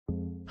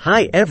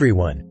Hi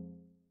everyone.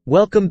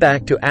 Welcome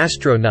back to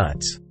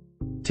Astronauts.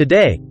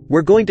 Today,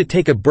 we're going to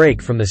take a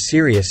break from the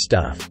serious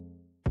stuff.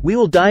 We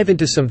will dive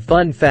into some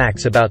fun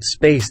facts about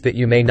space that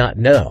you may not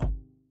know.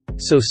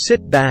 So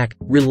sit back,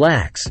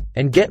 relax,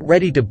 and get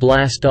ready to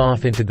blast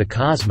off into the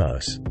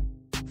cosmos.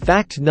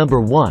 Fact number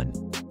 1.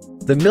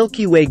 The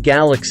Milky Way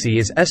Galaxy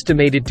is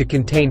estimated to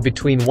contain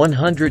between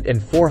 100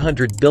 and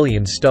 400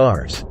 billion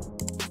stars.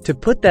 To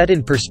put that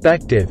in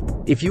perspective,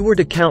 if you were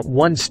to count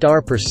one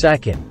star per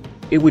second,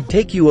 it would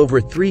take you over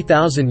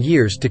 3,000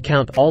 years to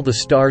count all the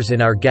stars in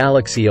our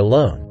galaxy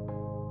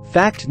alone.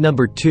 Fact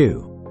number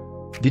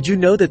 2. Did you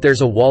know that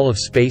there's a wall of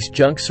space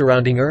junk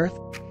surrounding Earth?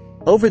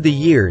 Over the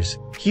years,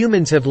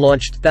 humans have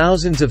launched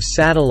thousands of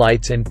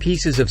satellites and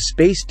pieces of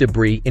space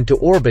debris into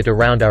orbit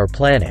around our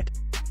planet,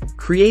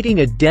 creating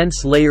a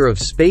dense layer of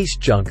space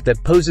junk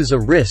that poses a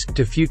risk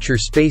to future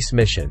space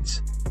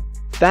missions.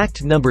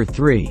 Fact number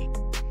 3.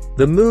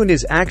 The Moon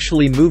is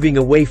actually moving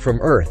away from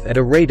Earth at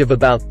a rate of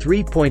about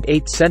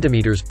 3.8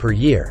 centimeters per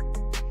year.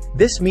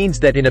 This means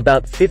that in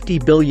about 50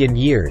 billion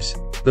years,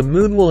 the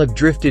Moon will have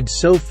drifted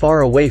so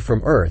far away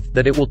from Earth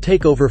that it will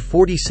take over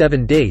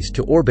 47 days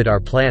to orbit our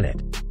planet.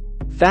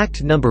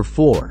 Fact number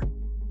 4.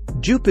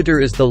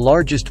 Jupiter is the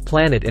largest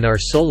planet in our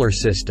solar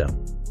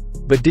system.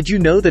 But did you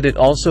know that it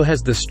also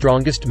has the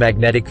strongest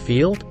magnetic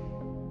field?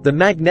 The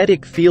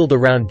magnetic field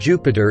around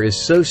Jupiter is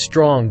so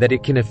strong that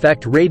it can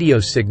affect radio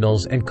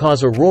signals and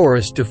cause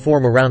auroras to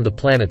form around the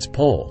planet's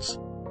poles.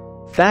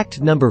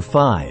 Fact number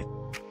 5.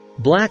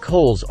 Black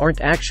holes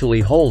aren't actually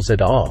holes at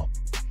all.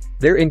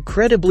 They're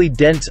incredibly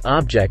dense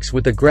objects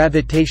with a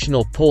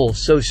gravitational pull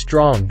so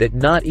strong that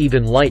not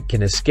even light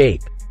can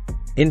escape.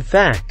 In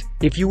fact,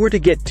 if you were to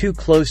get too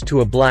close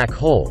to a black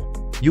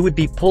hole, you would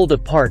be pulled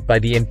apart by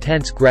the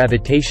intense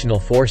gravitational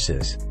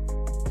forces.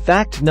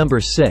 Fact number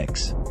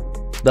 6.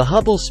 The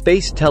Hubble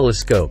Space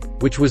Telescope,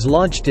 which was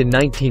launched in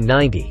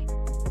 1990,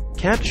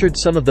 captured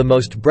some of the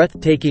most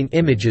breathtaking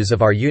images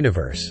of our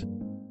universe.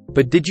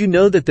 But did you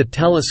know that the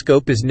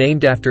telescope is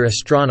named after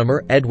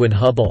astronomer Edwin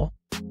Hubble?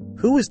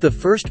 Who was the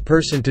first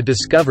person to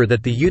discover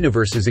that the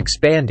universe is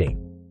expanding?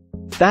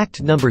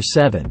 Fact number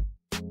 7.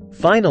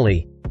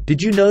 Finally,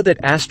 did you know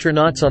that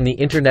astronauts on the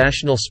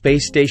International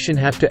Space Station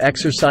have to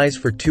exercise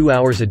for 2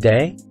 hours a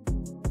day?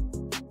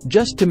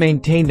 Just to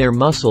maintain their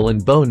muscle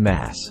and bone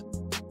mass.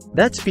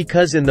 That's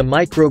because in the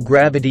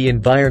microgravity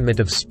environment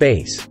of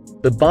space,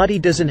 the body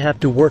doesn't have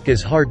to work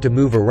as hard to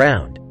move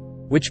around,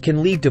 which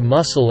can lead to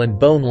muscle and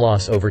bone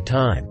loss over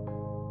time.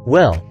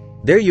 Well,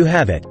 there you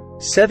have it,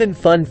 7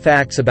 fun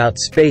facts about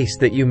space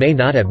that you may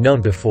not have known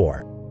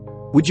before.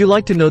 Would you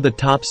like to know the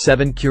top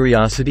 7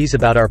 curiosities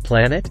about our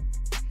planet?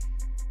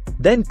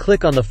 Then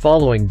click on the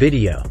following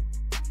video.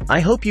 I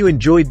hope you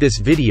enjoyed this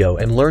video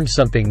and learned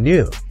something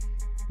new.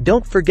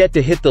 Don't forget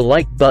to hit the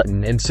like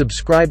button and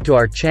subscribe to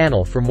our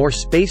channel for more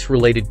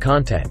space-related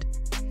content.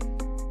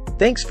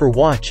 Thanks for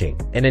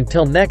watching, and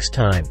until next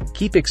time,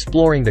 keep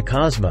exploring the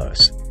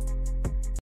cosmos.